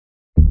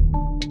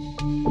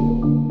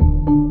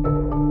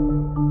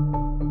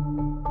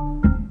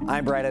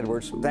I'm Brad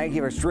Edwards. Thank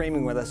you for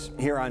streaming with us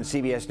here on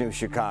CBS News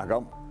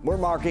Chicago. We're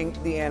marking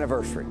the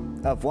anniversary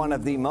of one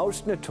of the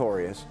most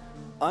notorious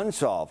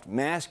unsolved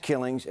mass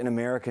killings in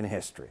American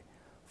history.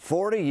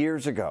 40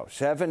 years ago,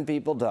 7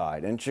 people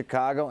died in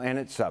Chicago and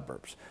its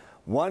suburbs.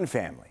 One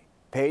family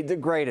paid the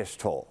greatest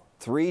toll.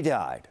 3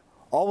 died,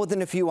 all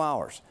within a few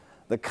hours.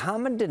 The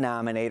common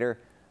denominator,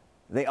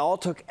 they all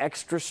took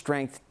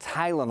extra-strength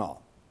Tylenol.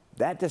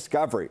 That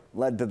discovery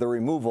led to the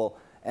removal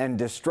and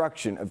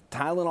destruction of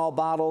Tylenol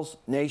bottles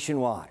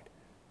nationwide.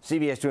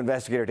 CBS 2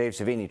 investigator Dave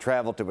Savini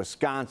traveled to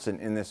Wisconsin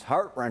in this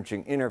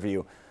heart-wrenching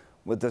interview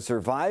with the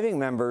surviving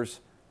members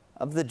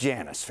of the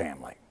Janus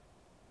family.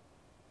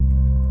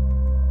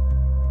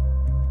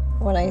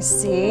 When I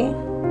see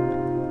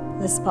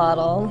this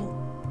bottle,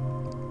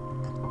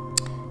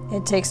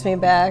 it takes me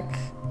back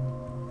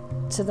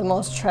to the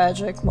most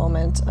tragic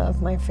moment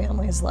of my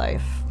family's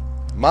life.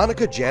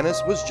 Monica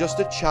Janus was just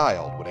a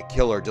child when a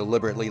killer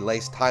deliberately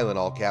laced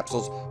Tylenol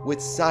capsules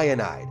with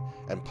cyanide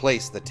and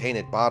placed the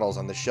tainted bottles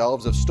on the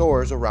shelves of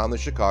stores around the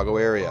Chicago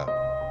area.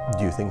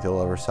 Do you think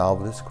they'll ever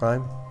solve this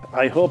crime?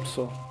 I hope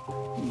so.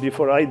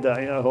 Before I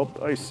die, I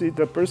hope I see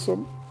the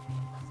person.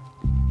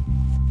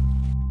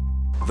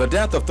 The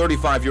death of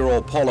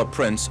 35-year-old Paula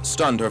Prince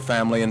stunned her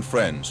family and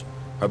friends.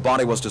 Her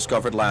body was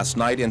discovered last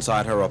night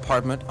inside her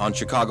apartment on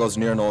Chicago's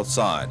near north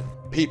side.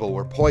 People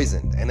were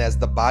poisoned, and as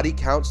the body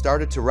count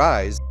started to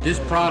rise, this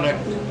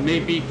product may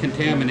be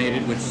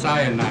contaminated with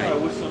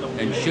cyanide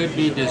and should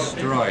be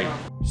destroyed.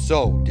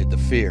 So did the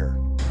fear.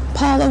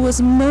 Paula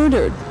was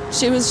murdered.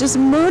 She was just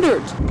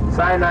murdered.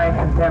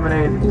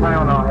 Cyanide-contaminated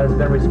Tylenol has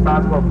been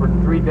responsible for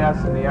 3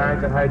 deaths in the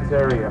Arlington Heights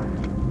area.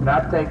 Do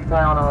not take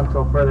Tylenol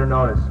until further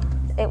notice.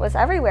 It was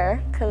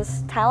everywhere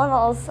because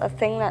Tylenol's a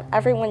thing that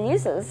everyone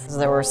uses.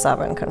 There were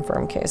 7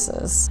 confirmed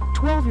cases.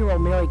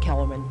 12-year-old Mary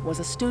Kellerman was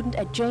a student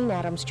at Jane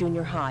Addams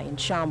Junior High in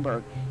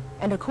Schaumburg,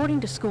 and according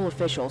to school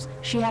officials,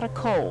 she had a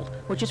cold,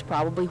 which is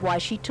probably why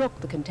she took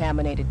the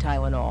contaminated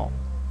Tylenol.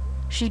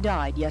 She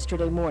died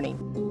yesterday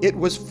morning. It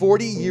was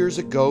 40 years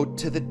ago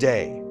to the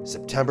day,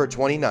 September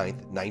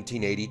 29th,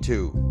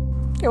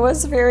 1982. It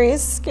was very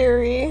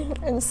scary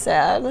and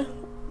sad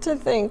to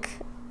think,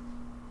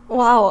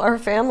 wow, our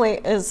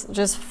family is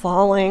just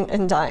falling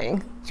and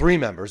dying. 3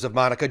 members of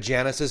Monica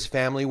Janus's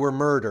family were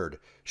murdered.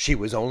 She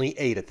was only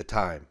 8 at the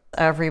time.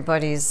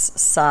 Everybody's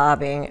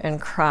sobbing and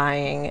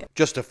crying.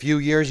 Just a few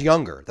years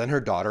younger than her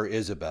daughter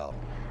Isabel.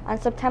 On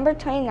September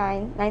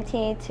 29,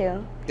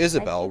 1982,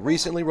 Isabel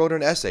recently wrote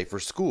an essay for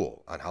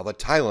school on how the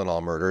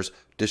Tylenol murders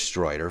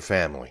destroyed her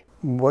family.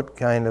 What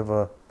kind of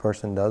a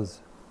person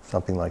does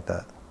something like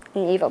that?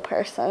 An evil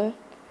person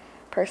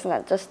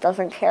that just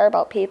doesn't care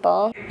about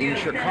people. In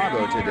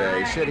Chicago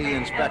today, city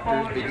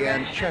inspectors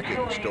began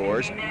checking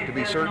stores to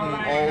be certain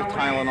all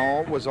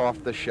Tylenol was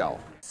off the shelf.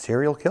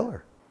 Serial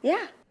killer?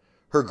 Yeah.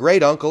 Her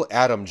great-uncle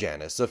Adam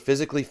Janus, a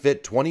physically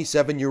fit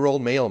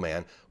 27-year-old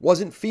mailman,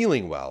 wasn't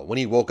feeling well when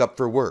he woke up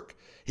for work.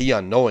 He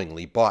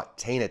unknowingly bought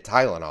tainted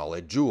Tylenol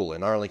at Jewel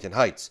in Arlington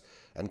Heights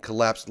and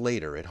collapsed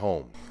later at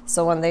home.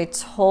 So when they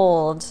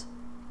told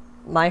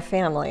my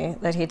family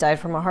that he died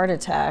from a heart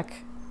attack,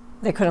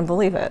 they couldn't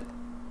believe it.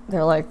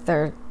 They're like,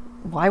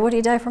 why would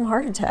he die from a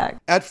heart attack?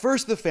 At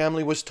first, the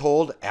family was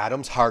told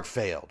Adam's heart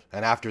failed,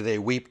 and after they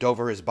wept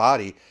over his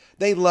body,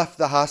 they left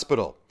the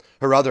hospital.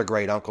 Her other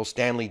great-uncle,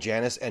 Stanley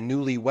Janus, and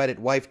newly wedded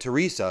wife,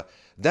 Teresa,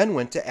 then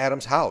went to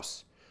Adam's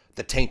house.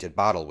 The tainted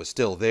bottle was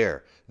still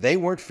there. They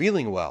weren't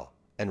feeling well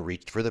and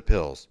reached for the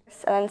pills.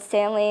 And then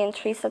Stanley and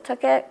Teresa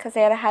took it because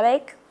they had a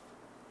headache.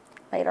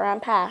 Later on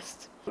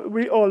passed.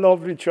 We all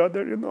loved each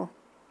other, you know.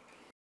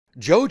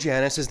 Joe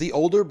Janus is the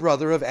older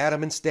brother of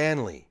Adam and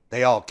Stanley.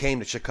 They all came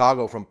to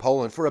Chicago from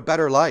Poland for a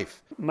better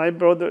life. My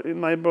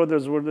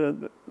brothers were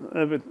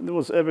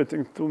was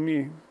everything to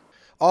me.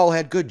 All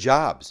had good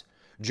jobs.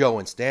 Joe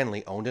and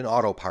Stanley owned an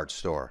auto parts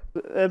store.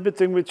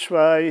 Everything we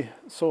try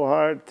so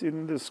hard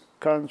in this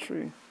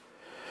country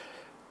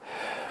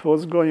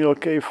was going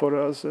okay for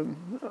us,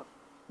 and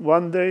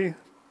one day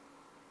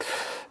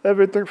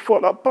everything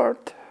fell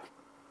apart.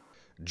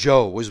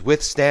 Joe was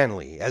with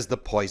Stanley as the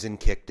poison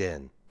kicked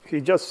in. He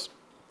just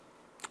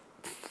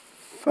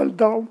fell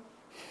down.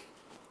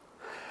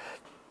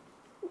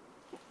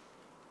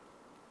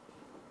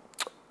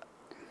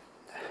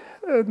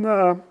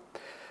 And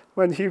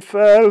when he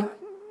fell,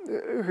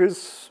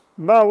 his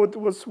mouth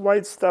was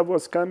white stuff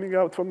was coming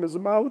out from his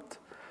mouth.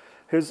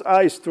 His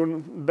eyes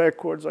turned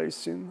backwards, I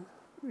seen,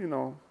 you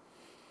know.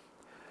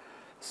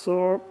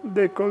 So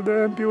they called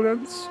the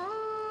ambulance.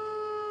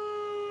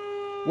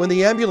 When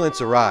the ambulance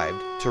arrived,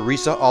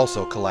 Teresa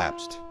also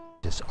collapsed.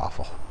 Just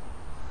awful.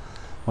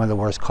 One of the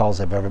worst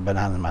calls I've ever been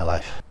on in my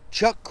life.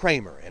 Chuck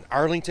Kramer, an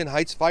Arlington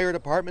Heights Fire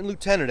Department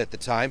lieutenant at the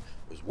time,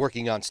 was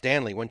working on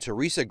Stanley when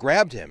Teresa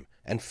grabbed him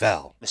and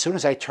fell. As soon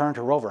as I turned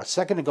her over, a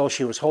second ago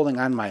she was holding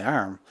on my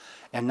arm,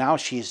 and now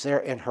she's there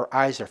and her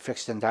eyes are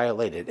fixed and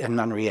dilated and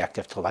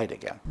non-reactive to light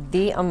again.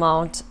 The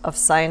amount of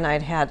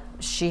cyanide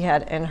she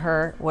had in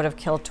her would have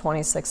killed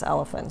 26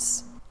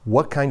 elephants.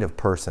 What kind of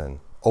person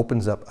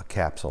opens up a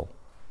capsule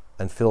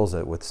and fills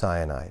it with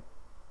cyanide?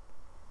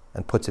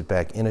 and puts it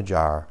back in a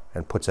jar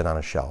and puts it on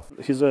a shelf.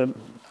 He's an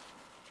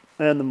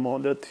animal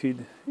that he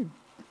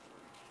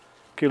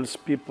kills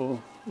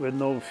people with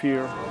no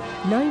fear.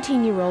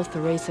 19-year-old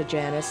Theresa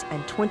Janus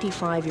and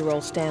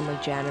 25-year-old Stanley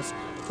Janus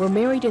were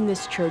married in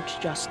this church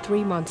just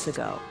 3 months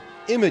ago.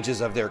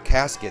 Images of their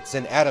caskets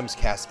and Adam's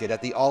casket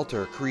at the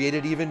altar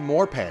created even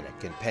more panic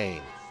and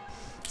pain.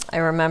 I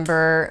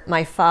remember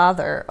my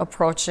father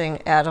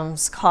approaching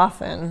Adam's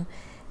coffin,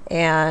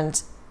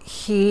 and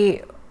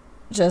he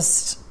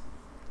just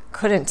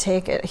couldn't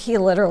take it. He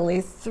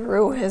literally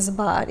threw his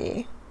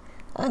body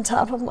on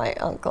top of my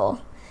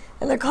uncle,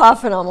 and the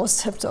coffin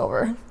almost tipped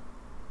over.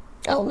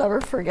 I'll never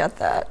forget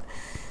that.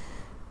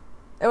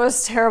 It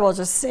was terrible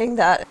just seeing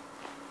that.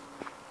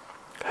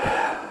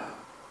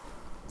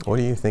 What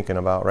are you thinking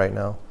about right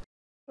now?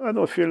 I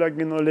don't feel like,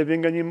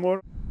 living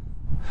anymore.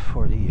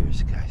 40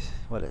 years, guys.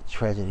 What a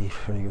tragedy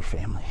for your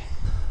family.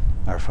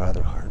 Our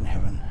Father, who art in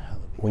heaven.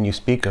 When you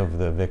speak of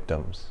the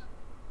victims,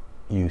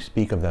 you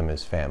speak of them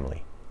as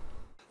family.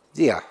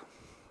 Yeah.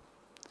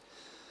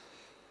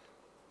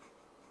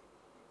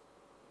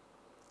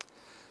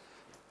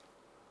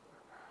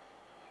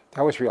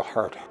 That was real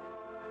hard.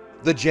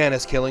 The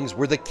Janus killings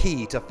were the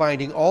key to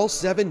finding all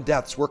 7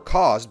 deaths were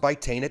caused by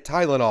tainted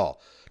Tylenol.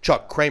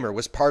 Chuck Kramer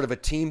was part of a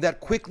team that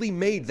quickly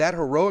made that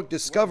heroic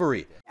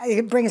discovery.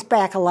 It brings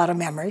back a lot of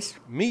memories.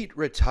 Meet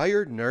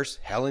retired nurse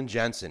Helen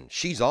Jensen.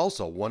 She's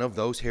also one of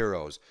those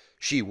heroes.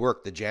 She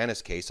worked the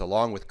Janus case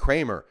along with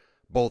Kramer.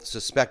 Both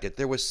suspected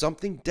there was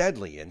something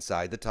deadly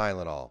inside the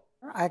Tylenol.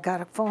 I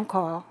got a phone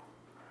call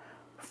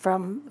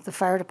from the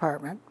fire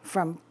department,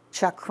 from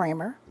Chuck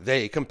Kramer.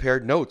 They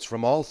compared notes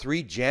from all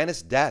 3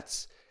 Janus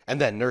deaths. And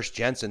then Nurse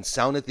Jensen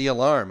sounded the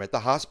alarm at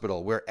the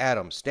hospital where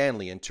Adam,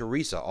 Stanley, and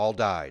Teresa all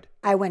died.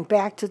 I went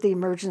back to the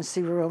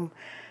emergency room,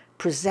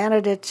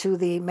 presented it to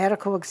the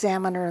medical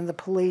examiner and the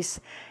police,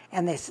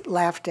 and they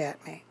laughed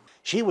at me.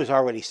 She was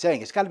already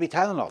saying, it's got to be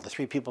Tylenol. The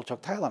 3 people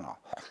took Tylenol.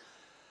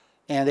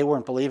 And they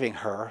weren't believing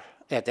her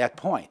at that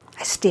point.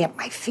 I stamped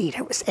my feet.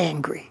 I was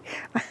angry.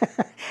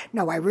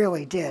 No, I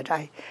really did.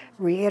 I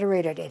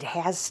reiterated it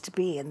has to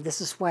be, and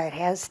this is why it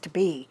has to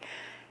be.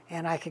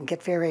 And I can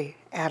get very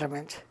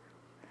adamant.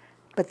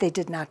 But they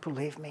did not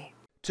believe me.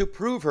 To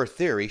prove her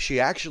theory, she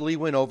actually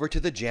went over to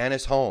the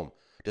Janus home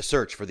to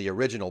search for the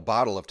original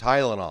bottle of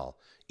Tylenol.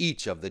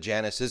 Each of the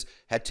Januses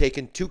had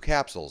taken 2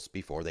 capsules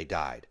before they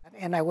died.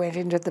 And I went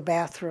into the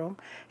bathroom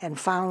and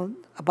found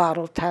a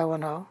bottle of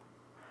Tylenol.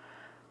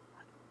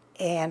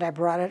 And I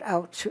brought it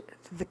out to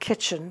the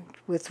kitchen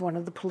with one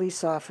of the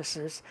police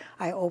officers.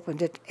 I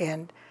opened it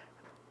and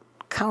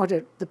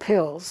counted the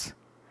pills.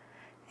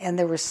 And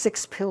there were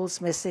 6 pills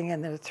missing,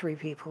 and there were 3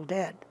 people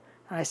dead.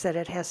 I said,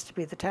 it has to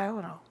be the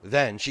Tylenol.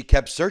 Then she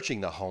kept searching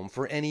the home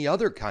for any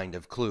other kind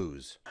of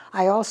clues.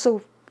 I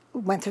also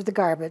went through the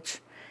garbage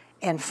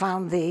and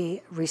found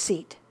the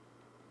receipt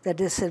that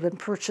this had been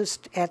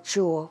purchased at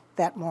Jewel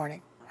that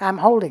morning. I'm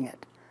holding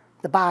it,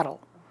 the bottle,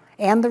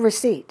 and the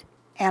receipt.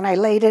 And I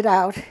laid it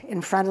out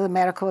in front of the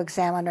medical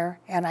examiner,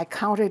 and I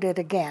counted it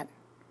again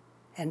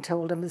and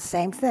told him the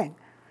same thing.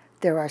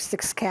 There are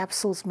 6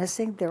 capsules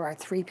missing. There are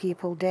 3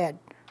 people dead.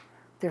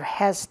 There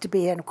has to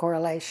be a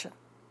correlation.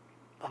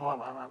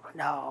 Oh,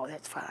 no,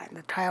 that's fine.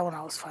 The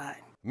Tylenol's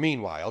fine.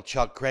 Meanwhile,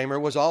 Chuck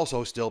Kramer was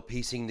also still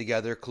piecing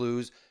together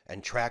clues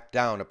and tracked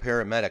down a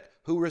paramedic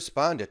who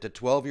responded to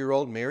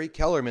 12-year-old Mary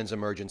Kellerman's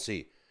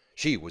emergency.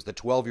 She was the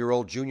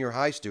 12-year-old junior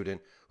high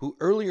student who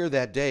earlier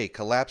that day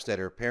collapsed at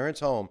her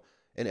parents' home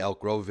in Elk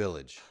Grove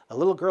Village. A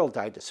little girl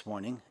died this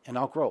morning in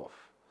Elk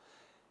Grove,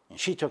 and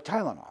she took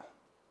Tylenol.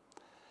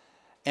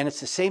 And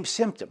it's the same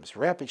symptoms: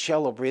 rapid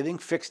shallow breathing,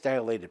 fixed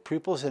dilated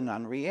pupils, and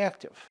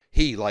unreactive.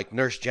 He, like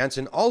Nurse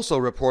Jensen, also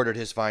reported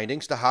his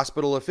findings to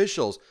hospital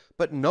officials,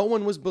 but no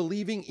one was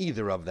believing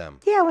either of them.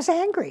 Yeah, I was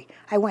angry.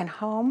 I went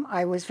home.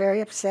 I was very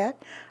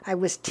upset. I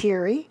was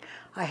teary.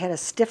 I had a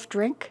stiff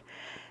drink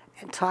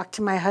and talked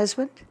to my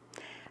husband.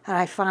 And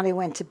I finally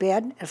went to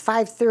bed. At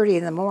 5:30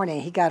 in the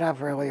morning, he got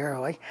up really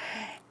early.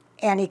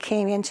 And he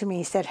came in to me.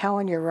 He said,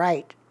 Helen, you're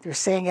right. They're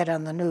saying it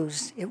on the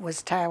news. It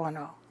was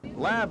Tylenol.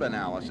 Lab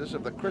analysis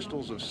of the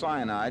crystals of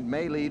cyanide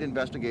may lead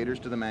investigators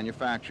to the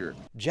manufacturer.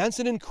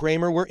 Jensen and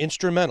Kramer were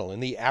instrumental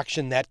in the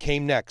action that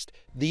came next,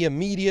 the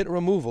immediate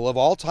removal of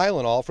all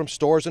Tylenol from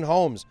stores and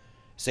homes,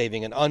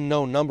 saving an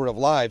unknown number of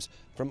lives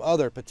from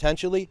other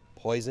potentially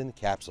poison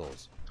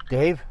capsules.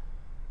 Dave?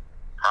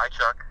 Hi,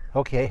 Chuck.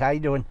 Okay, how you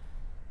doing?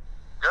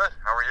 Good.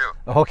 How are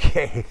you?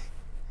 Okay.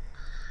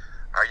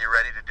 Are you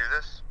ready to do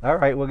this? All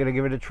right, we're going to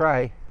give it a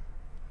try.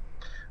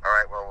 All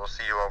right, well, we'll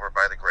see you over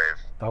by the grave.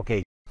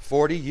 Okay.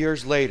 40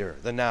 years later,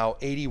 the now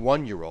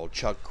 81-year-old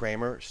Chuck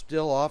Kramer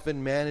still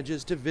often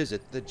manages to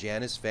visit the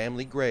Janus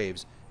family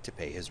graves to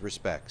pay his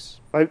respects.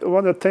 I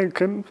want to thank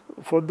him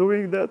for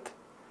doing that.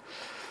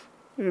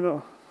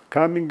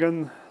 Coming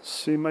and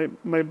see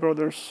my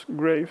brother's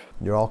grave.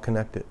 You're all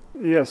connected.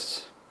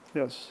 Yes,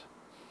 yes.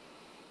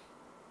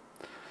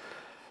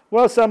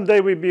 Well,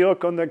 someday we'll be all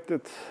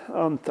connected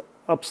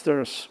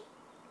upstairs.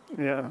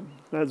 Yeah,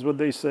 that's what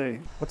they say.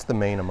 What's the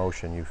main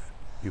emotion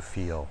you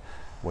feel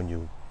when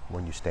you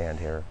when you stand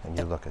here and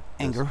you look at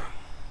this? Anger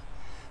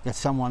that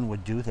someone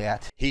would do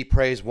that. He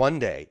prays one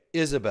day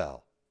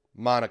Isabel,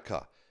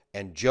 Monica,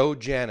 and Joe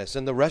Janus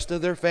and the rest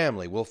of their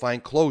family will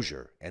find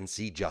closure and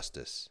see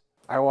justice.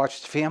 I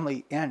watched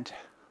family end.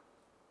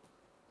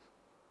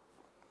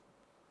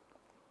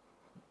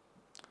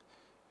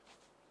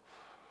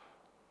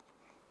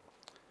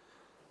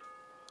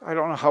 I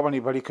don't know how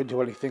anybody could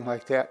do anything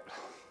like that.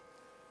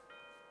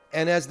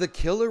 And as the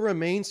killer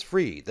remains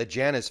free, the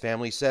Janus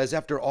family says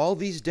after all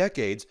these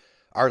decades,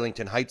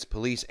 Arlington Heights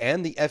Police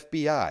and the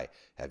FBI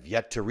have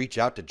yet to reach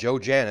out to Joe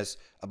Janus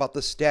about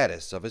the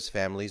status of his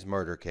family's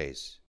murder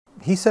case.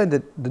 He said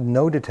that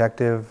no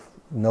detective,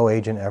 no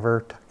agent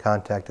ever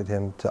contacted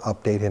him to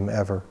update him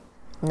ever.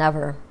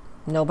 Never.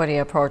 Nobody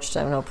approached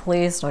him. No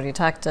police, no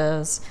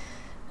detectives,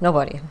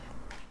 nobody.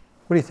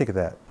 What do you think of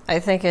that? I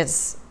think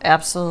it's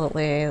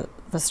absolutely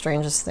the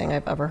strangest thing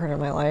I've ever heard in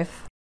my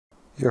life.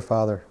 Your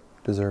father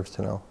deserves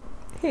to know.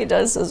 He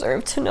does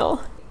deserve to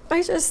know.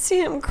 I just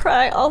see him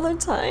cry all the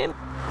time.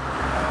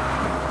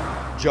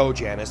 Joe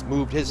Janus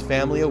moved his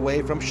family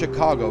away from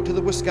Chicago to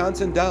the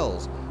Wisconsin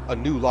Dells, a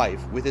new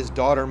life with his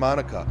daughter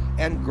Monica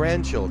and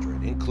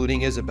grandchildren,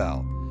 including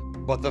Isabel.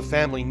 But the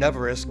family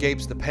never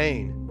escapes the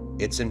pain.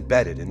 It's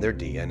embedded in their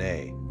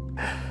DNA.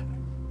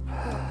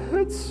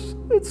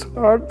 It's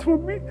hard for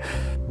me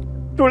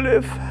to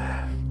live.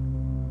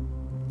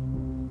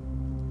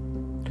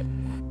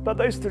 But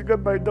I still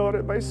got my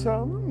daughter, my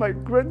son, my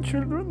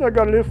grandchildren. I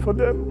gotta live for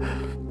them.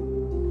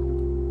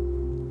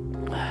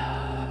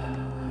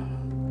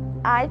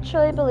 I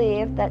truly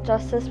believe that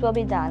justice will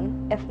be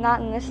done, if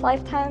not in this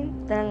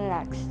lifetime, then in the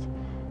next.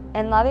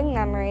 In loving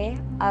memory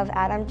of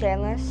Adam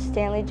Janus,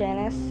 Stanley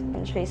Janus,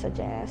 and Teresa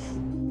Janus.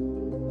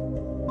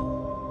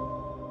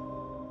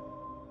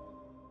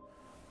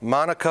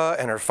 Monica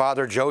and her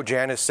father, Joe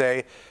Janus,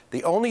 say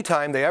the only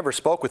time they ever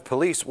spoke with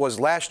police was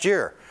last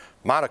year.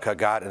 Monica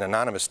got an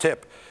anonymous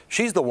tip.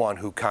 She's the one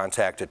who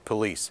contacted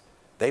police.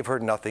 They've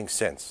heard nothing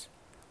since.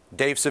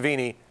 Dave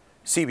Savini,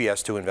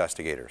 CBS 2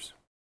 Investigators.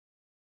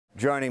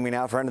 Joining me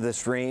now, friend of the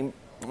stream,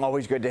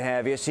 always good to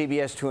have you,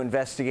 CBS 2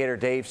 Investigator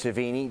Dave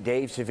Savini.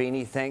 Dave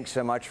Savini, thanks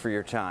so much for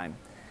your time.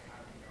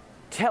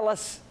 Tell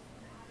us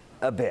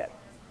a bit,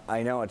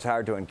 I know it's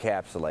hard to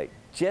encapsulate,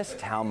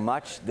 just how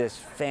much this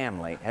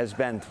family has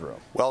been through.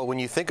 Well, when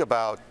you think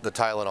about the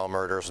Tylenol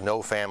murders,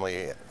 no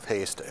family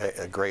faced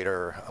a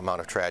greater amount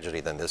of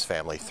tragedy than this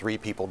family. 3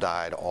 people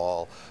died,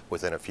 all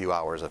within a few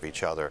hours of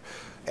each other.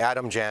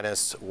 Adam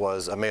Janus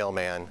was a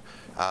mailman,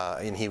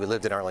 and he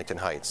lived in Arlington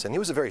Heights, and he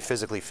was a very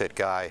physically fit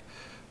guy.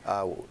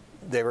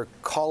 They were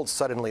called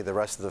suddenly, the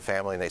rest of the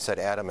family, and they said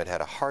Adam had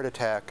had a heart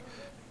attack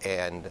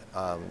and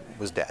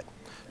was dead.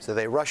 So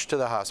they rushed to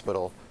the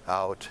hospital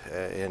out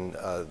in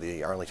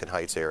the Arlington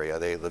Heights area.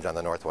 They lived on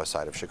the northwest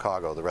side of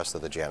Chicago, the rest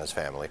of the Janus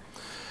family.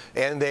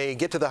 And they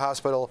get to the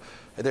hospital,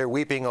 they're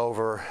weeping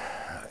over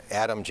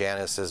Adam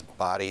Janus's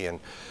body, and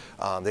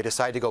they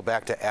decide to go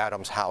back to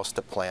Adam's house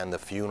to plan the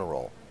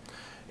funeral.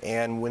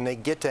 And when they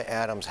get to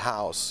Adam's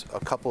house, a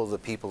couple of the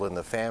people in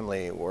the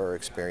family were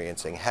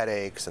experiencing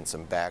headaches and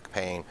some back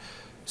pain.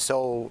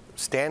 So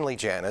Stanley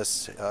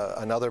Janus,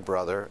 another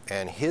brother,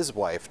 and his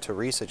wife,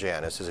 Teresa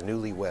Janus, his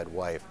newlywed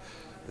wife,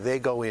 they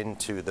go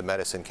into the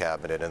medicine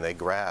cabinet and they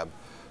grab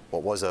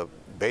what was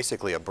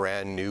basically a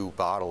brand new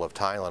bottle of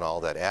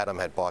Tylenol that Adam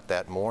had bought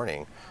that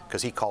morning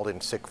because he called in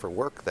sick for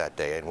work that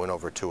day and went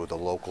over to the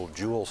local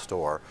jewel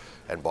store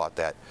and bought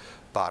that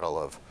bottle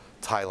of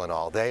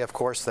Tylenol. They, of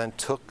course, then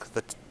took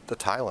the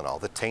Tylenol,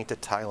 the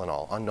tainted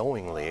Tylenol,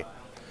 unknowingly,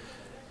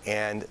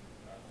 and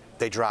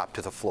they dropped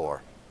to the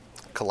floor,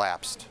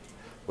 collapsed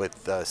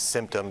with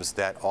symptoms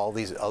that all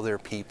these other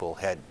people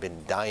had been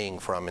dying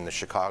from in the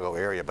Chicago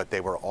area, but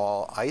they were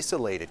all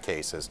isolated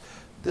cases.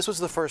 This was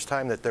the first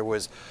time that there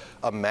was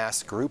a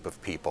mass group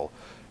of people,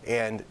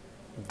 and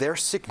they're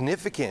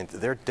significant.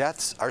 Their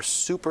deaths are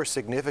super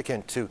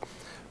significant to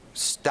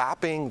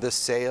stopping the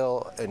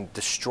sale and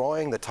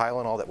destroying the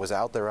Tylenol that was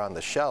out there on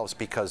the shelves,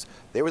 because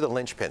they were the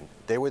linchpin.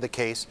 They were the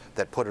case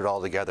that put it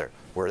all together,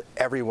 where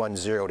everyone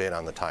zeroed in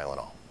on the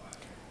Tylenol.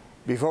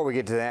 Before we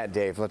get to that,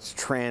 Dave, let's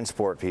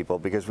transport people,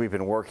 because we've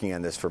been working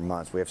on this for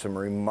months. We have some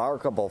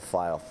remarkable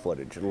file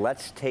footage.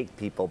 Let's take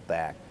people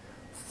back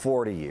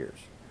 40 years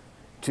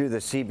to the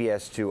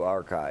CBS 2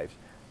 archives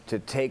to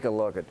take a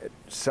look at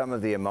some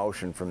of the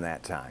emotion from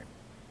that time.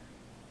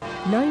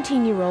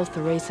 19-year-old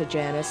Teresa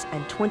Janus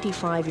and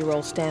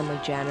 25-year-old Stanley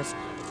Janus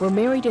were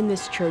married in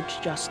this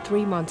church just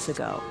 3 months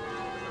ago.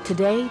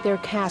 Today, their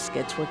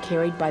caskets were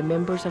carried by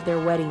members of their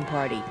wedding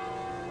party.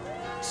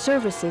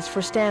 Services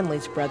for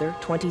Stanley's brother,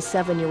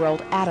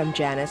 27-year-old Adam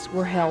Janus,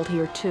 were held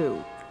here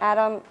too.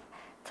 Adam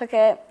took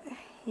it,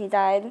 he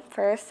died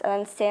first, and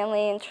then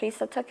Stanley and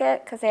Teresa took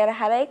it because they had a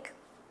headache.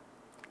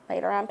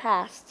 Later on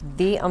passed.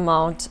 The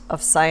amount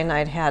of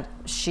cyanide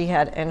she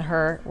had in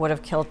her would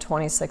have killed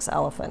 26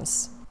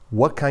 elephants.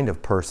 What kind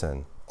of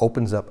person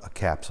opens up a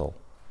capsule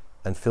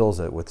and fills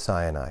it with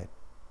cyanide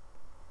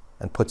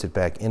and puts it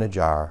back in a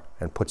jar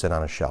and puts it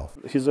on a shelf?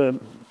 He's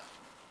an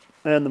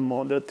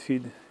animal that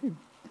he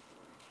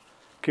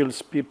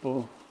kills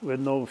people with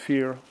no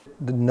fear.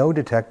 No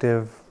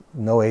detective,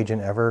 no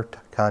agent ever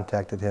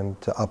contacted him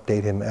to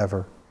update him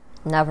ever?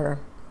 Never.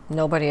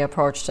 Nobody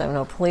approached him.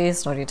 No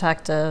police, no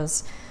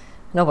detectives,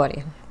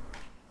 nobody.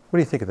 What do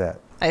you think of that?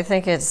 I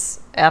think it's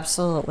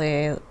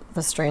absolutely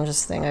the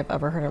strangest thing I've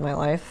ever heard in my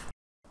life.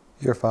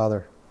 Your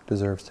father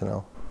deserves to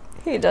know.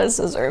 He does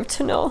deserve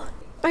to know.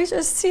 I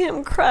just see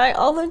him cry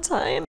all the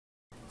time.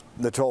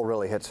 The toll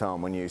really hits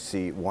home when you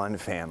see one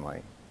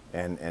family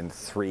and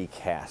 3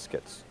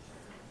 caskets.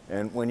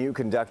 And when you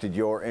conducted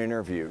your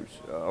interviews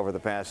over the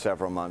past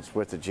several months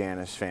with the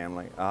Janus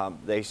family,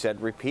 they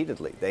said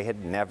repeatedly they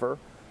had never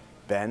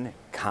been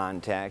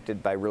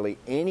contacted by really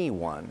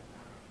anyone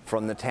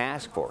from the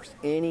task force,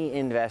 any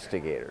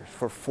investigators,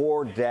 for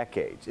 4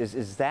 decades.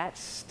 Is that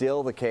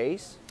still the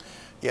case?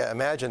 Yeah,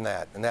 imagine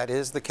that, and that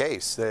is the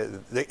case.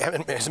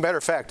 As a matter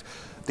of fact,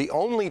 the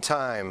only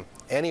time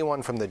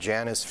anyone from the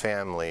Janus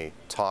family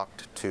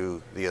talked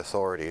to the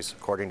authorities,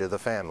 according to the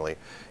family,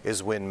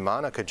 is when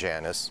Monica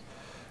Janus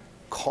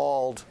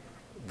called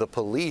the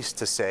police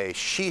to say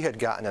she had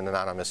gotten an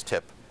anonymous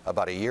tip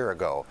about a year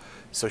ago.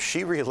 So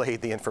she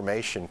relayed the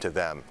information to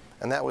them,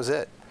 and that was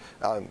it.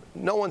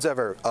 No one's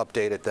ever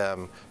updated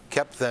them,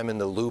 kept them in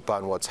the loop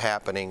on what's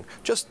happening,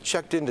 just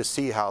checked in to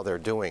see how they're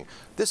doing.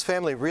 This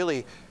family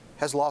really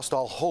has lost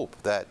all hope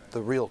that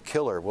the real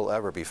killer will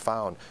ever be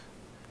found.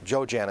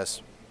 Joe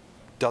Janus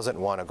doesn't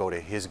want to go to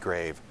his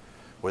grave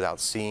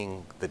without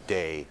seeing the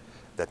day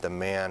that the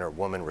man or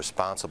woman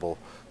responsible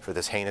for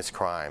this heinous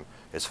crime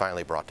is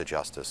finally brought to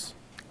justice.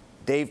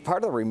 Dave,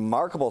 part of the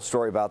remarkable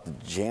story about the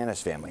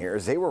Janus family here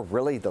is they were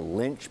really the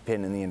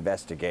linchpin in the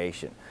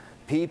investigation.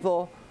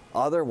 People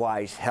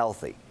otherwise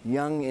healthy,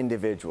 young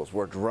individuals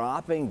were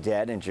dropping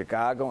dead in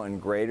Chicago and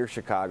greater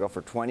Chicago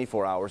for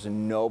 24 hours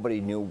and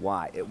nobody knew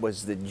why. It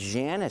was the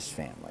Janus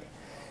family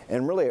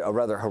and really a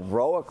rather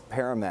heroic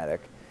paramedic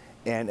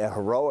and a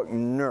heroic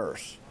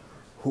nurse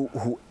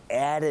who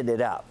added it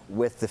up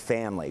with the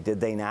family,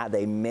 did they not?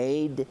 They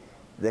made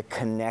the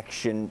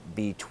connection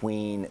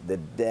between the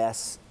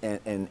deaths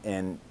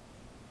and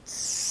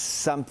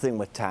something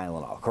with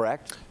Tylenol,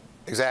 correct?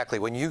 Exactly.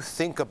 When you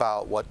think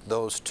about what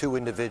those 2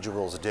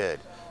 individuals did,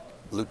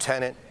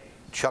 Lieutenant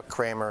Chuck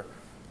Kramer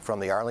from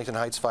the Arlington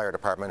Heights Fire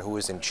Department, who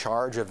was in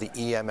charge of the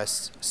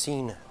EMS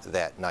scene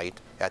that night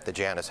at the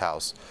Janus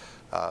house,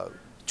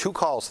 2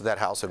 calls to that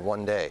house in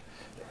one day.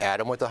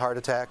 Adam with the heart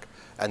attack,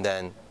 and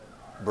then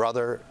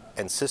brother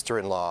and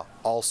sister-in-law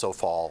also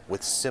fall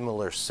with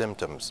similar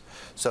symptoms.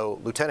 So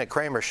Lieutenant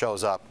Kramer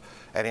shows up,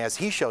 and as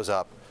he shows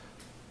up,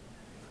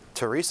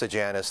 Teresa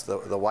Janus,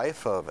 the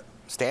wife of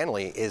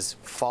Stanley, is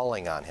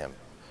falling on him.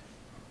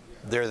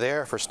 They're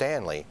there for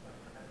Stanley,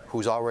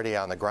 who's already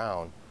on the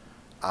ground,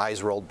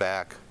 eyes rolled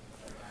back,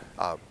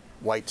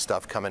 white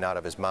stuff coming out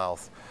of his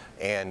mouth,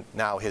 and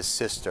now his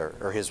sister,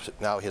 or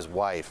now his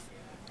wife,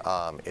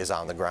 is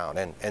on the ground.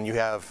 And you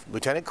have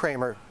Lieutenant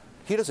Kramer.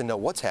 He doesn't know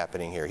what's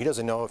happening here. He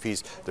doesn't know if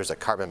there's a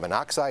carbon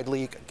monoxide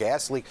leak, a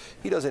gas leak.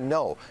 He doesn't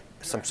know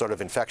some sort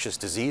of infectious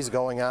disease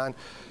going on.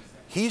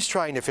 He's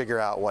trying to figure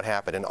out what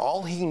happened, and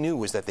all he knew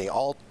was that they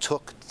all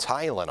took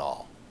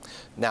Tylenol.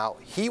 Now,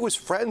 he was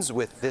friends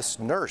with this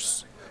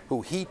nurse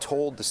who he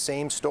told the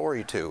same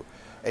story to,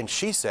 and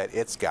she said,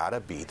 it's gotta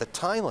be the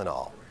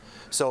Tylenol.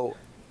 So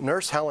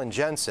Nurse Helen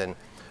Jensen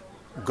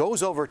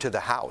goes over to the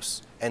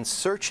house and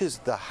searches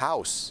the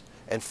house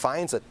and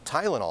finds a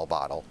Tylenol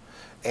bottle.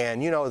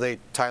 And you know, the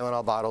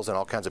Tylenol bottles and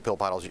all kinds of pill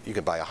bottles, you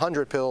can buy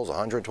 100 pills,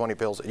 120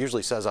 pills, it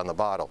usually says on the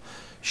bottle.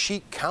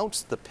 She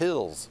counts the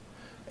pills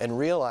and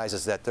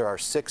realizes that there are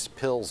 6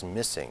 pills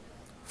missing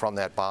from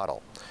that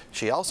bottle.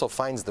 She also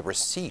finds the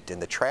receipt in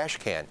the trash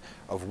can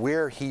of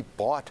where he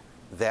bought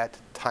that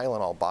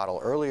Tylenol bottle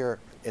earlier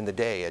in the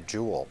day at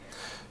Jewel.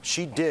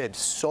 She did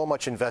so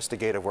much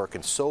investigative work,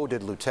 and so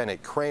did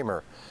Lieutenant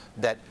Kramer,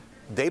 that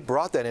they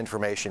brought that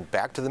information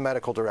back to the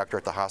medical director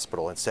at the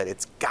hospital and said,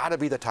 it's gotta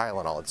be the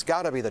Tylenol, it's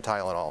gotta be the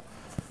Tylenol.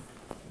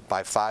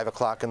 By 5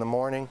 o'clock in the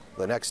morning,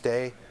 the next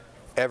day,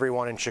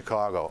 everyone in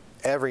Chicago,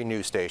 every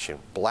news station,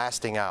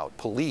 blasting out,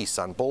 police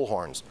on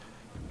bullhorns,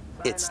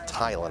 it's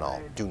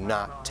Tylenol. Do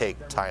not take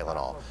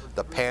Tylenol.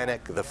 The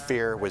panic, the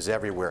fear was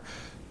everywhere.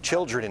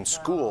 Children in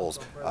schools,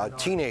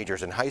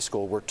 teenagers in high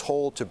school were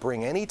told to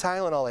bring any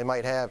Tylenol they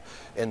might have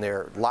in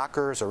their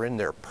lockers or in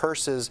their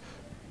purses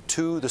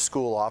to the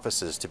school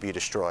offices to be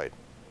destroyed.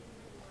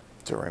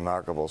 It's a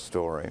remarkable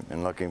story.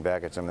 And looking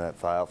back at some of that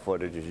file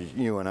footage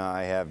you and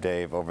I have,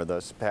 Dave, over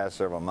the past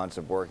several months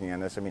of working on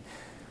this, I mean,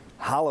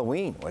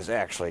 Halloween was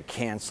actually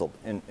canceled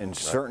in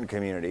certain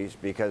communities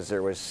because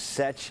there was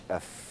such a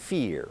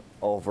fear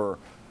over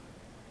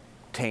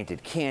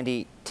tainted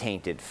candy,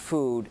 tainted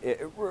food.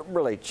 It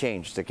really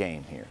changed the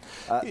game here.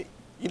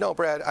 You know,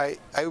 Brad,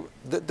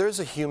 there's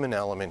a human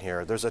element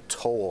here. There's a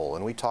toll,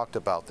 and we talked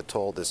about the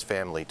toll this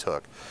family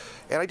took.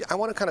 And I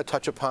want to kind of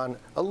touch upon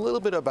a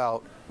little bit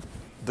about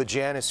the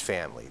Janus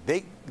family.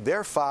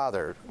 Their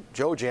father,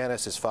 Joe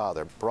Janus's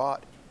father,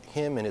 brought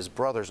him and his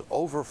brothers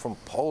over from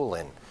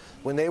Poland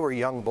when they were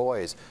young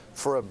boys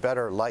for a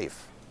better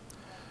life.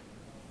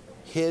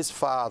 His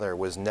father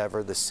was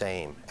never the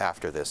same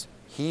after this.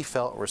 he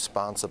felt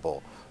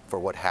responsible for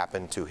what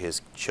happened to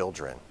his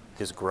children,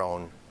 his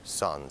grown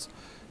sons.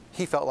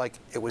 He felt like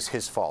it was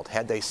his fault.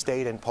 Had they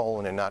stayed in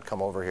Poland and not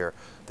come over here,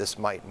 this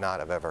might not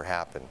have ever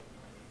happened.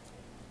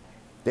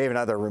 Dave,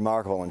 another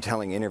remarkable and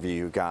telling interview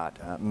you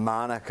got.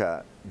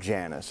 Monica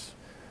Janus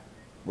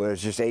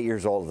was just 8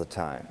 years old at the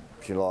time.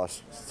 She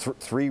lost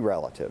three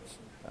relatives,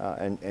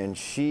 and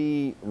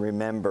she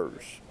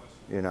remembers,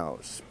 you know,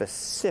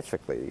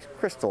 specifically these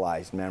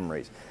crystallized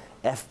memories,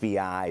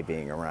 FBI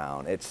being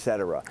around,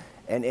 etc.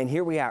 And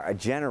here we are, a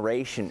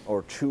generation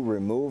or two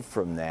removed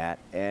from that,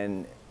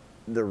 and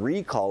the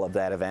recall of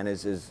that event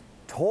is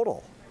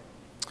total.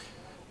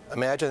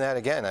 Imagine that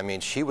again. I mean,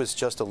 she was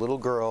just a little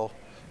girl.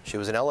 She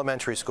was in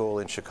elementary school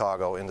in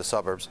Chicago, in the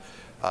suburbs,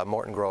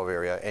 Morton Grove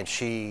area, and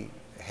she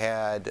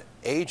had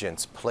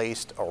agents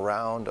placed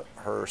around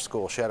her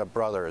school. She had a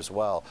brother as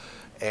well,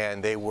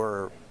 and they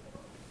were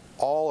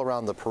all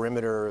around the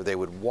perimeter. They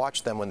would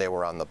watch them when they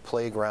were on the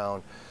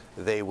playground.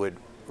 They would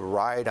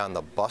ride on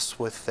the bus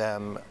with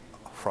them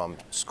from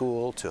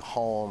school to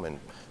home and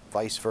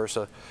vice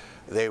versa.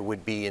 They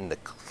would be in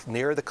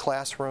near the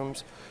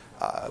classrooms.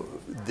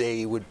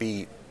 They would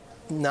be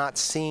not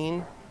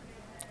seen.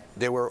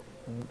 There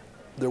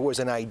was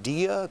an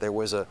idea, there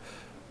was a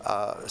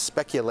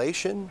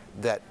speculation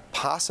that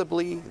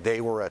possibly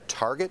they were a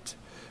target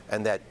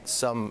and that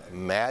some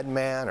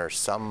madman or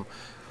some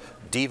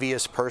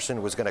devious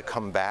person was going to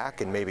come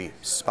back and maybe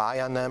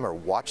spy on them or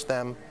watch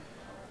them.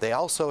 They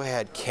also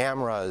had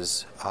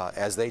cameras,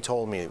 as they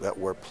told me, that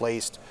were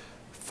placed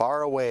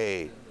far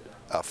away,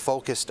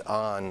 focused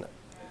on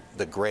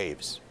the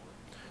graves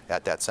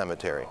at that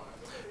cemetery.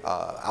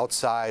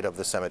 Outside of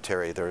the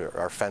cemetery, there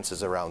are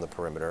fences around the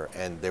perimeter,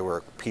 and there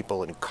were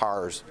people in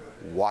cars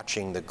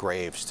watching the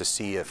graves to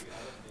see if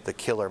the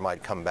killer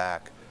might come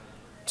back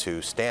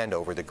to stand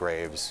over the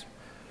graves,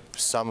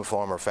 some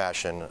form or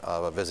fashion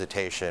of a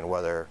visitation,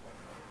 whether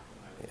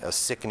a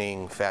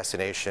sickening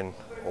fascination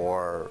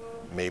or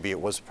maybe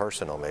it was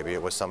personal, maybe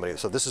it was somebody.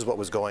 So this is what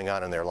was going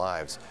on in their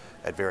lives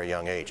at very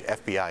young age.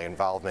 FBI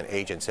involvement,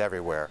 agents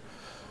everywhere.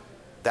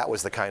 That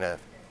was the kind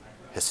of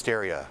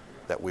hysteria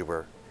that we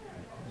were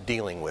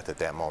dealing with at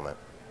that moment.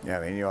 Yeah,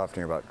 I mean, you often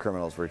hear about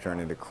criminals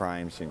returning to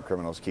crime scene,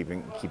 criminals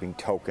keeping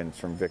tokens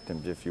from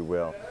victims, if you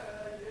will.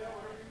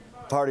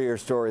 Part of your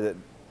story that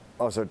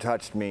also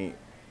touched me,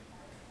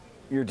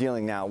 you're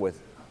dealing now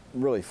with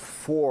really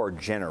 4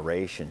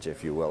 generations,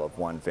 if you will, of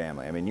one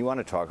family. I mean, you want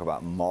to talk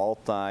about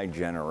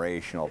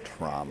multi-generational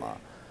trauma.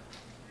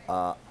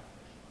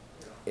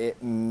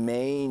 It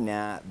may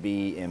not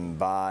be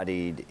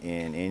embodied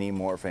in any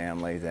more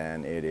family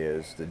than it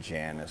is the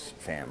Janus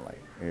family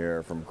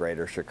here from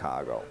Greater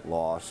Chicago.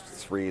 Lost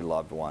 3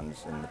 loved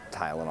ones in the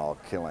Tylenol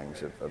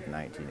killings of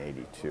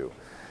 1982.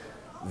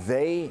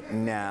 They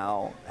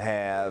now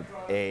have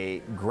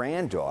a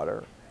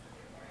granddaughter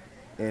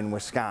in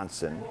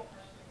Wisconsin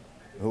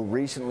who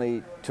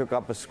recently took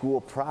up a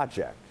school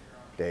project.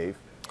 Dave?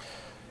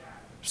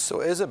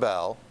 So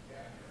Isabel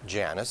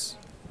Janus,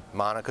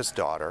 Monica's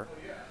daughter,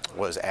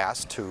 was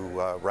asked to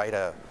write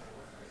a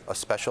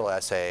special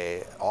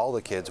essay, all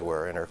the kids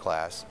were in her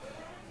class,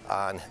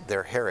 on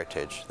their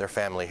heritage, their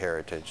family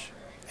heritage.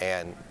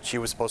 And she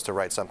was supposed to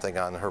write something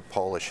on her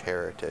Polish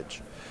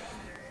heritage.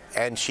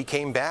 And she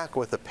came back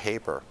with a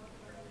paper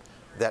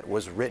that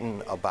was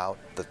written about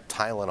the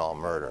Tylenol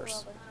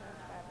murders.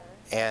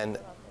 And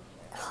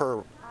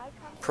her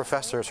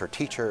professors, her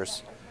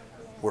teachers,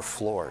 were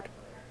floored.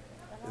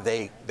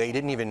 They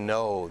didn't even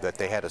know that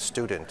they had a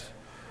student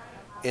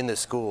in the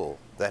school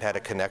that had a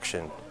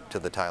connection to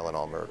the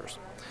Tylenol murders.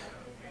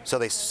 So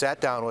they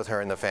sat down with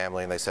her and the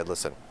family and they said,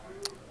 listen,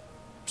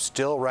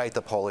 still write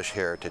the Polish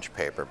heritage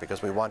paper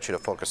because we want you to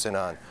focus in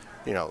on,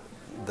 you know,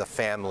 the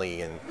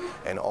family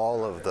and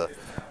all of the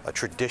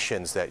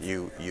traditions that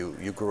you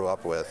grew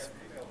up with.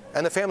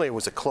 And the family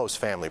was a close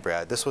family,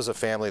 Brad. This was a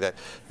family that,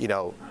 you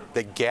know,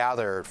 they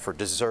gathered for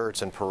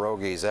desserts and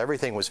pierogies.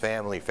 Everything was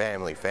family,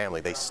 family,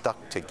 family. They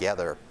stuck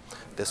together.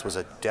 This was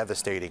a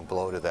devastating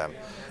blow to them.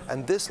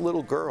 And this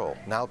little girl,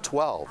 now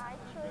 12,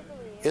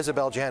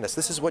 Isabel Janus,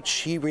 this is what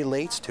she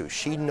relates to.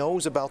 She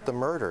knows about the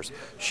murders.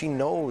 She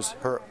knows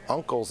her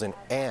uncles and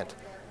aunt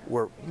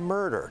were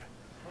murdered.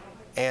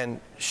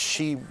 And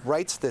she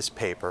writes this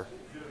paper,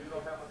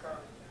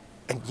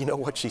 and you know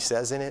what she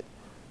says in it?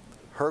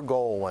 Her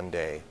goal one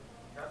day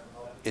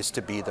is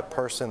to be the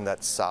person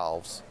that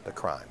solves the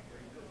crime.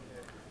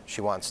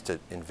 She wants to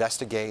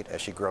investigate as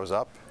she grows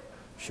up.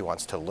 She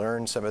wants to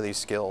learn some of these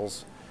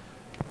skills,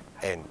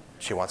 and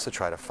she wants to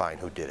try to find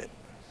who did it.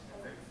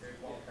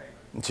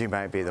 She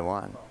might be the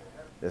one.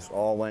 This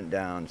all went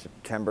down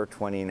September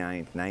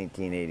 29th,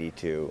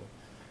 1982,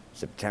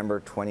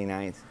 September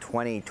 29th,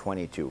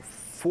 2022.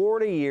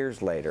 40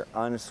 years later,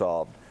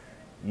 unsolved.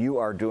 You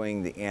are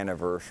doing the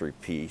anniversary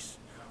piece.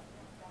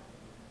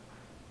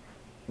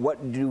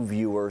 What do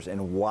viewers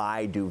and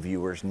why do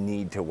viewers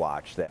need to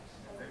watch that?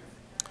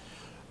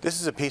 This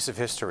is a piece of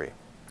history.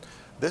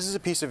 This is a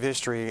piece of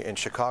history in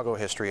Chicago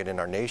history and in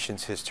our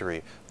nation's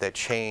history that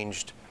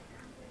changed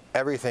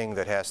everything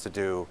that has to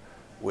do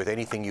with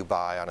anything you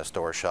buy on a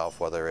store shelf,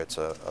 whether it's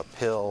a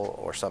pill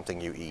or something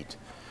you eat.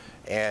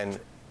 And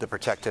the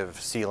protective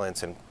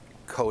sealants and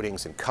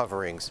coatings and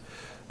coverings,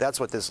 that's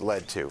what this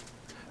led to.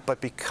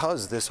 But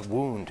because this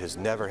wound has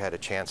never had a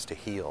chance to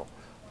heal,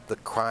 the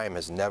crime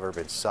has never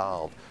been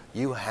solved,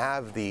 you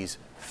have these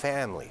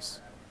families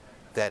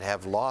that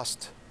have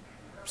lost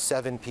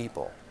 7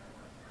 people,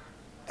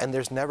 and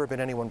there's never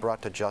been anyone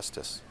brought to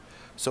justice.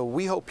 So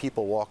we hope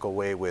people walk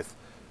away with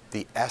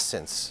the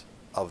essence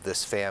of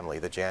this family,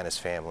 the Janus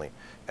family,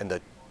 and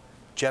the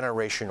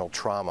generational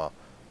trauma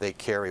they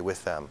carry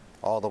with them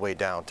all the way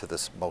down to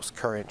this most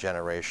current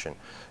generation.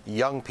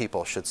 Young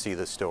people should see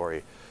this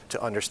story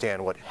to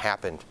understand what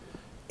happened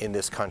in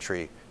this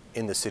country,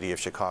 in the city of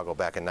Chicago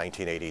back in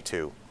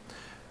 1982.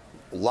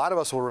 A lot of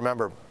us will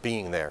remember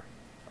being there.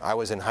 I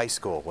was in high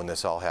school when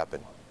this all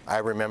happened. I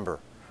remember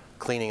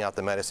cleaning out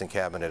the medicine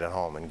cabinet at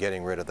home and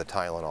getting rid of the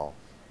Tylenol.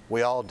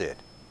 We all did.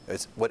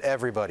 It's what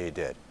everybody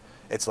did.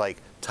 It's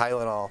like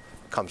Tylenol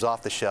comes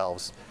off the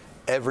shelves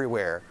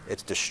everywhere.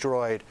 It's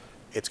destroyed.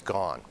 It's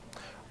gone.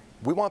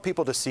 We want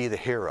people to see the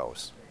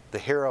heroes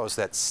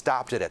that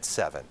stopped it at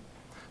 7.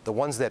 The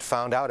ones that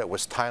found out it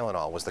was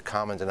Tylenol was the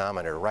common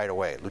denominator right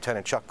away.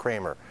 Lieutenant Chuck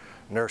Kramer,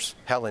 Nurse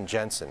Helen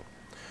Jensen.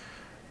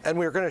 And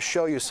we're going to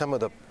show you some of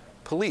the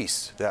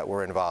police that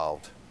were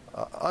involved,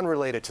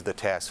 unrelated to the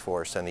task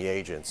force and the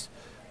agents,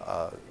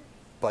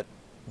 but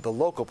the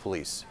local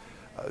police,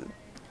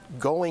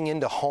 going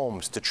into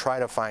homes to try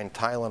to find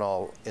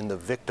Tylenol in the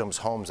victims'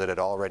 homes that had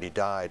already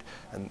died.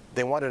 And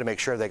they wanted to make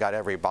sure they got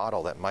every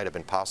bottle that might have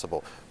been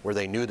possible where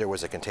they knew there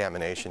was a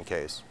contamination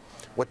case.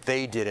 What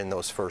they did in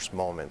those first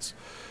moments.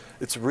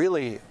 It's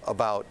really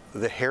about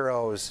the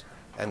heroes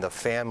and the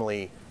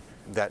family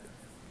that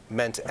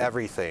meant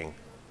everything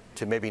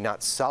to maybe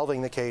not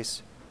solving the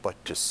case,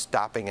 but to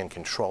stopping and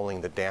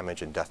controlling the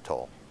damage and death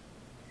toll.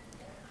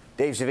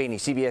 Dave Savini,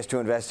 CBS 2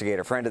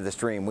 investigator, friend of the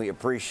stream. We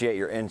appreciate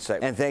your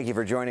insight, and thank you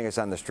for joining us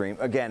on the stream.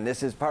 Again,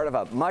 this is part of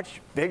a much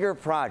bigger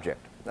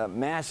project, a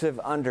massive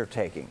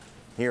undertaking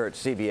here at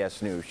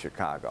CBS News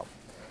Chicago.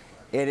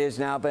 It has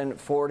now been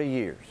 40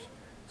 years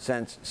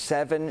since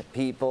 7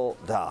 people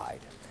died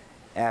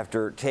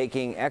after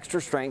taking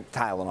extra-strength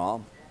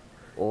Tylenol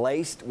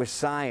laced with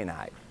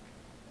cyanide,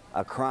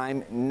 a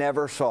crime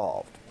never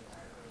solved.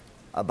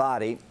 A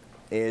body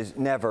is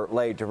never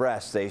laid to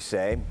rest, they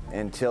say,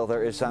 until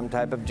there is some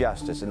type of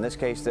justice. In this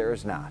case, there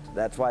is not.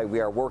 That's why we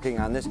are working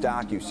on this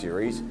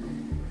docuseries.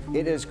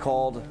 It is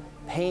called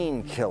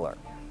Painkiller.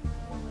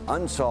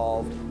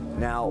 Unsolved,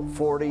 now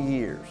 40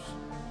 years.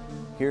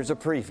 Here's a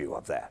preview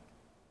of that.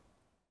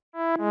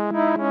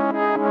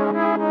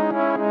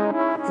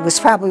 It was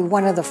probably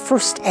one of the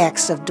first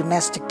acts of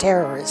domestic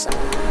terrorism.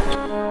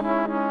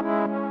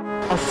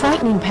 A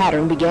frightening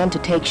pattern began to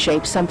take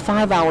shape some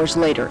 5 hours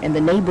later in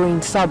the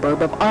neighboring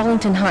suburb of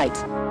Arlington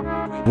Heights.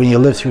 When you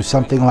live through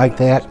something like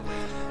that,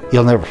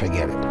 you'll never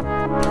forget it.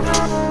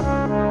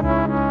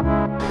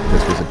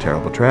 This was a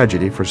terrible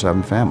tragedy for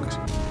 7 families.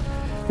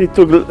 He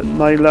took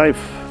my life,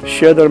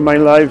 shattered my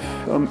life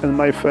and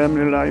my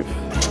family life.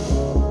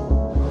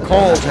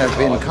 Calls have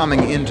been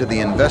coming into the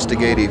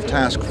investigative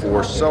task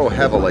force so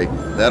heavily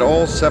that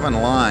all 7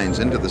 lines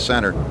into the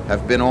center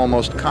have been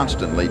almost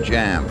constantly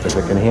jammed. If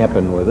it can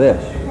happen with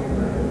this,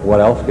 what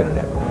else can it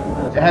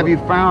happen? Have you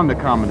found a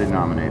common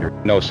denominator?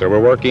 No, sir. We're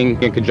working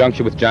in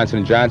conjunction with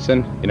Johnson &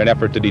 Johnson in an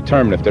effort to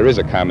determine if there is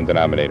a common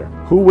denominator.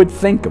 Who would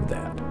think of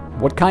that?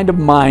 What kind of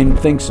mind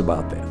thinks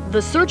about that?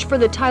 The search for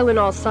the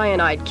Tylenol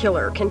cyanide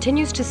killer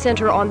continues to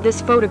center on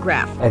this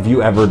photograph. Have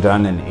you ever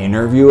done an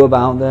interview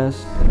about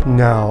this?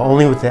 No,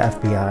 only with the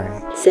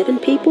FBI. 7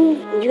 people?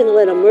 You're gonna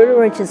let a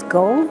murderer just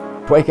go?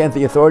 Why can't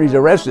the authorities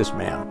arrest this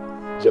man?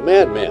 He's a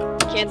madman.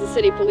 Kansas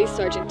City Police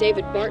Sergeant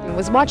David Barton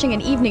was watching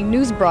an evening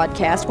news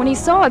broadcast when he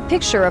saw a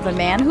picture of a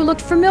man who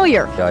looked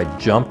familiar. I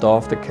jumped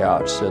off the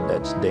couch, said,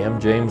 "That's damn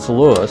James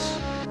Lewis."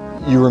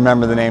 You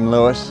remember the name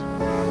Lewis?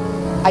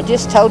 I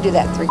just told you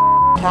that 3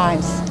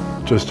 times.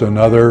 Just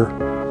another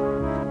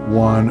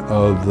one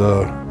of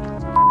the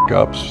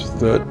ups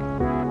that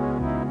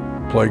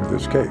plagued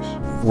this case.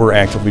 We're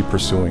actively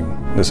pursuing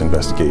this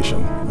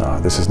investigation.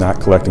 This is not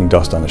collecting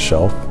dust on a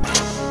shelf.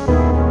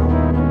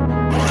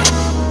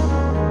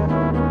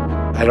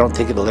 I don't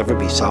think it'll ever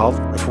be solved.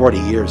 For 40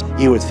 years,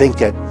 you would think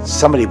that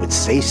somebody would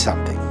say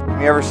something.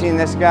 You ever seen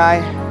this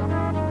guy?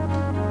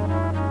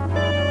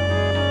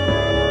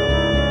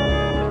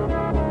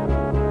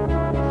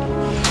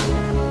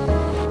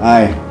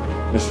 Hi,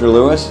 Mr.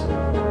 Lewis?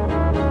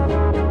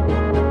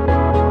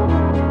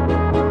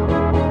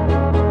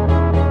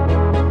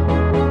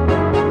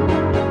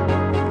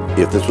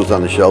 If this was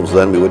on the shelves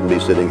then, we wouldn't be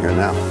sitting here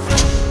now.